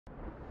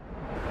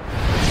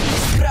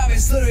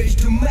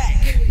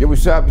Yo,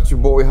 what's up? It's your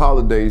boy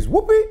Holydazz.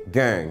 Whoopee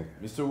gang.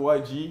 Mr.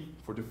 YG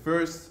for the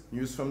first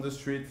news from the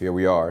street. Here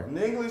we are. In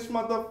English,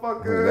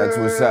 motherfucker. That's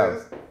what's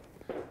up.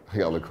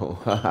 Heel cool.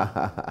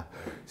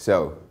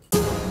 So.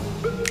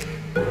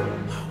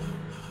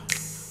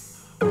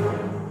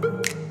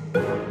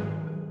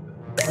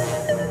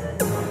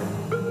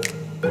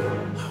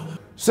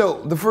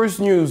 So, the first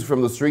news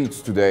from the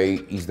streets today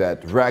is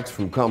that Rax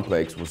from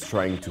Complex was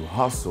trying to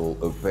hustle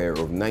a pair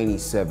of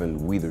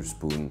 97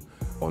 Witherspoon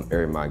on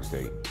Air Max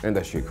Day. And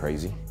that shit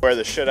crazy. Wear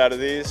the shit out of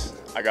these.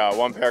 I got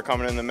one pair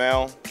coming in the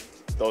mail.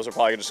 Those are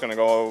probably just gonna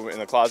go in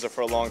the closet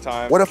for a long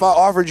time. What if I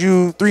offered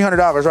you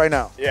 $300 right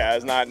now? Yeah,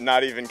 it's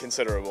not even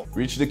considerable.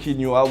 Reach the Kid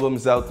new album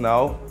is out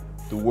now.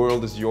 The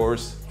World Is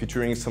Yours,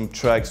 featuring some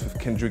tracks with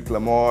Kendrick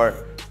Lamar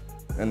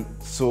and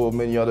so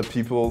many other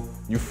people.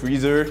 You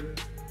freeze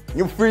it.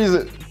 You freeze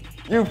it.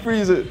 You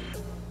freeze it.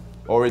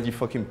 Already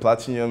fucking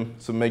platinum,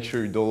 so make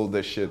sure you download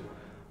that shit.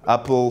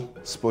 Apple,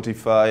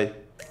 Spotify,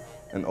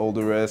 and all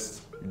the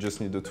rest. You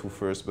just need the two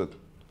first, but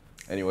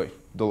anyway,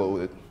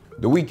 download it.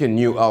 The Weeknd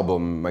new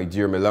album, My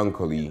Dear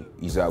Melancholy,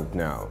 is out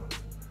now.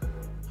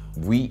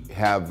 We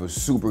have a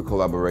super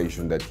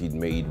collaboration that he'd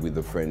made with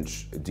the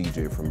French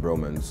DJ from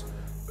Bromance,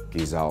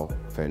 Kezal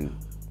Van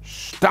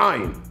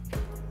Stein.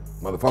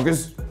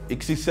 Motherfuckers.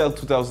 XXL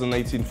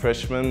 2018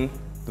 freshman.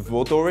 The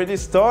vote already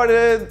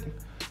started.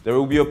 There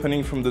will be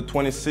opening from the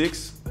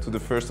 26th to the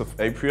 1st of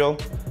April.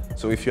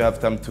 So if you have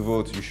time to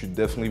vote, you should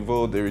definitely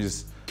vote. There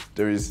is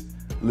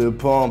Lil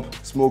Pump,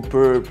 Smoke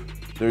Perp,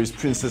 there is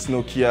Princess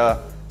Nokia,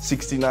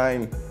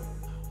 69,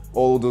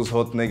 all those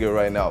hot niggas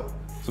right now.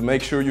 So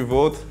make sure you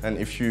vote, and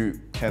if you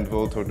can't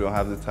vote or don't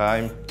have the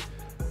time,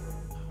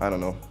 I don't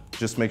know,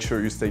 just make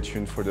sure you stay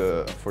tuned for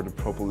the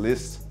proper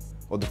list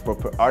or the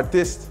proper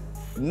artist.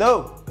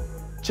 No,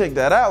 check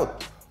that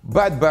out.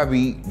 Bad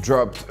Baby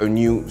dropped a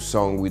new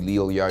song with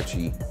Lil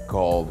Yachty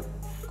called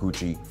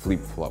Gucci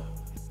Flip Flop.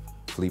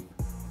 Flip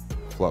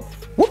Flop.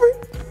 Whoopee!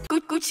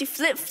 Gucci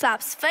flip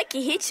flops,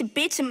 fucking hit your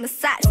bitch in my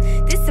socks.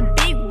 This a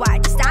big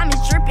watch,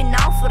 diamonds dripping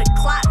off of the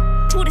clock.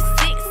 Pull the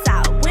 6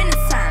 out,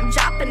 wintertime,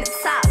 dropping the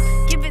top.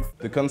 Give it.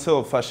 The Council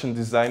of Fashion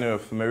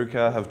Designers of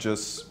America have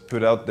just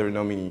put out their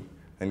nominee.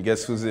 And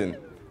guess who's in?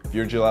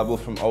 Virgil Abloh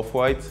from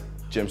Off-White,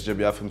 James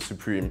Jebbia from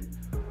Supreme.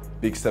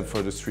 Big step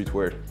for the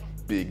streetwear.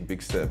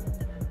 Big step.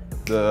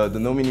 The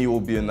nominee will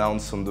be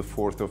announced on the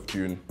 4th of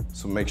June.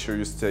 So make sure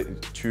you stay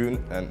tuned,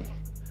 and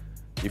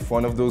if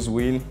one of those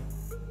win,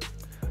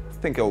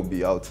 I think I'll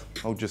be out.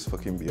 I'll just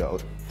fucking be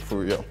out, for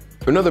real.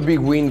 Another big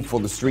win for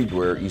the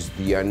streetwear is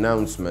the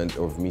announcement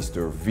of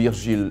Mr.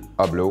 Virgil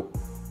Abloh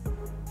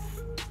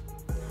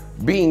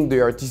being the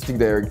artistic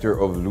director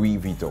of Louis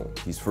Vuitton.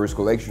 His first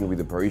collection with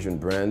the Parisian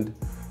brand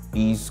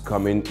is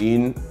coming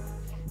in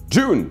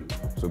June,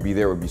 so be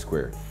there or be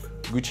square.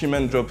 Gucci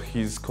Mane dropped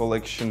his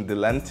collection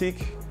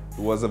Delantic. It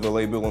was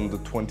available on the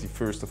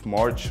 21st of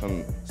March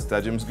on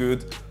Stadium's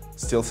Good.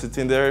 Still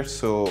sitting there,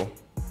 so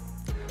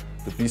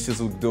the pieces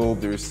look dope.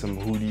 There's some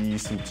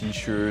hoodies, some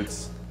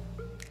t-shirts.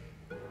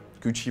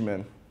 Gucci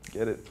Mane,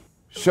 get it.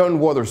 Sean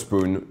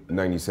Wotherspoon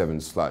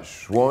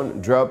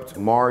 97/1 dropped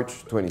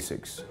March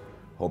 26.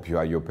 Hope you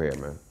had your pair,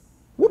 man.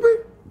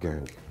 Whoopee!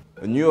 Gang.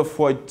 A new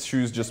Off-White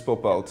shoes just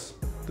pop out.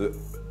 The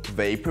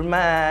Vapor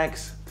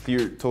Max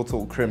Clear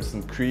Total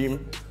Crimson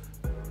Cream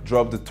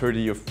dropped the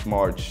 30th of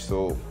March,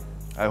 so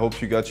I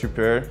hope you got your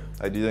pair.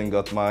 I didn't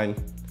got mine.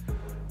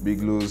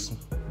 Big lose,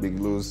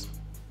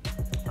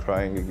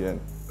 crying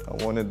again.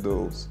 I wanted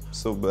those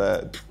so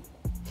bad.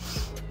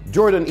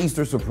 Jordan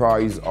Easter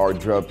Surprise are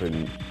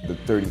dropping the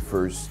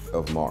 31st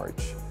of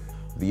March.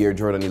 The Air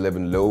Jordan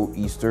 11 Low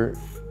Easter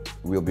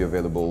will be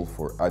available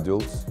for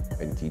adults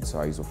and kid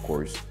size, of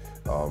course.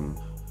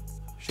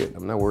 Shit,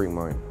 I'm not wearing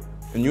mine.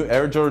 A new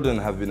Air Jordan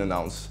have been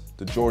announced,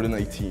 the Jordan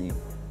 18.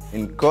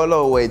 In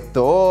colorway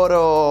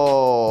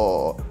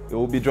Toro. It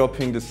will be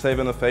dropping the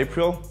 7th of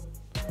April.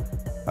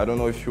 I don't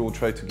know if you will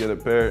try to get a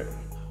pair.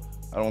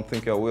 I don't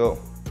think I will,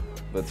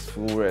 but it's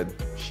full red,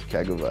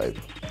 Chicago vibe.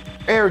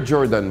 Air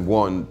Jordan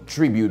 1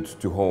 Tribute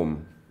to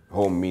Home,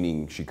 home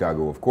meaning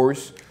Chicago of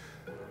course,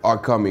 are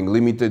coming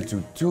limited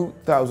to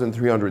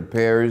 2,300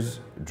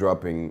 pairs,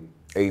 dropping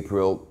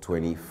April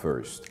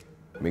 21st.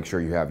 Make sure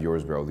you have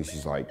yours, bro. This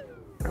is like,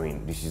 I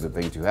mean, this is the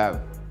thing to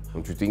have.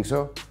 Don't you think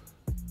so?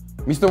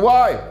 Mr.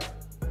 Y!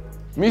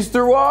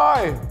 Mr.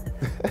 Y!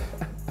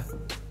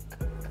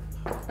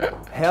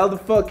 Hell the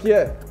fuck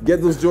yeah!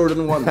 Get those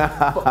Jordan 1.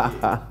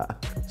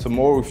 So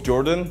more with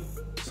Jordan.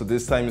 So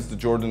this time it's the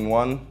Jordan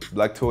 1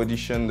 Black Toe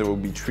edition. There will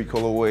be 3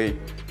 colorway,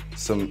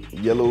 some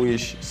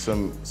yellowish,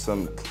 some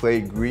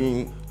clay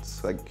green,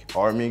 it's like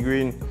army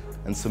green,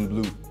 and some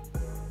blue.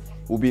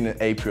 Will be in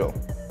April.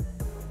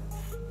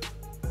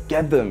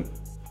 Get them!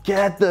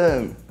 Get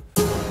them!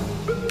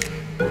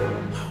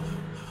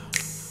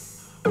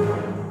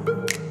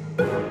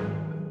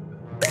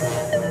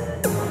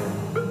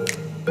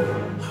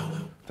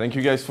 Thank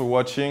you guys for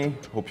watching.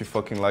 Hope you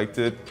fucking liked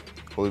it.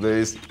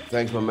 Holydazz.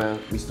 Thanks, my man,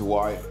 Mr.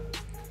 Y.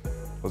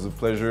 It was a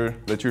pleasure.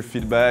 Let your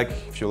feedback.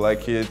 If you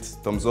like it,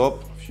 thumbs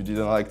up. If you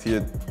didn't like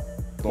it,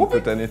 Don't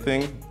put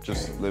anything,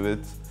 just leave it.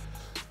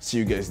 See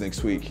you guys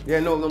next week. Yeah,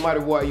 no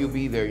matter what, you'll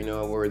be there, you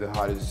know, we're the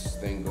hottest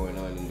thing going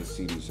on in the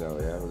city, so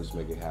yeah, let's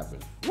make it happen.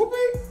 Whoopee!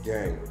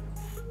 Gang,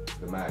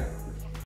 the mag.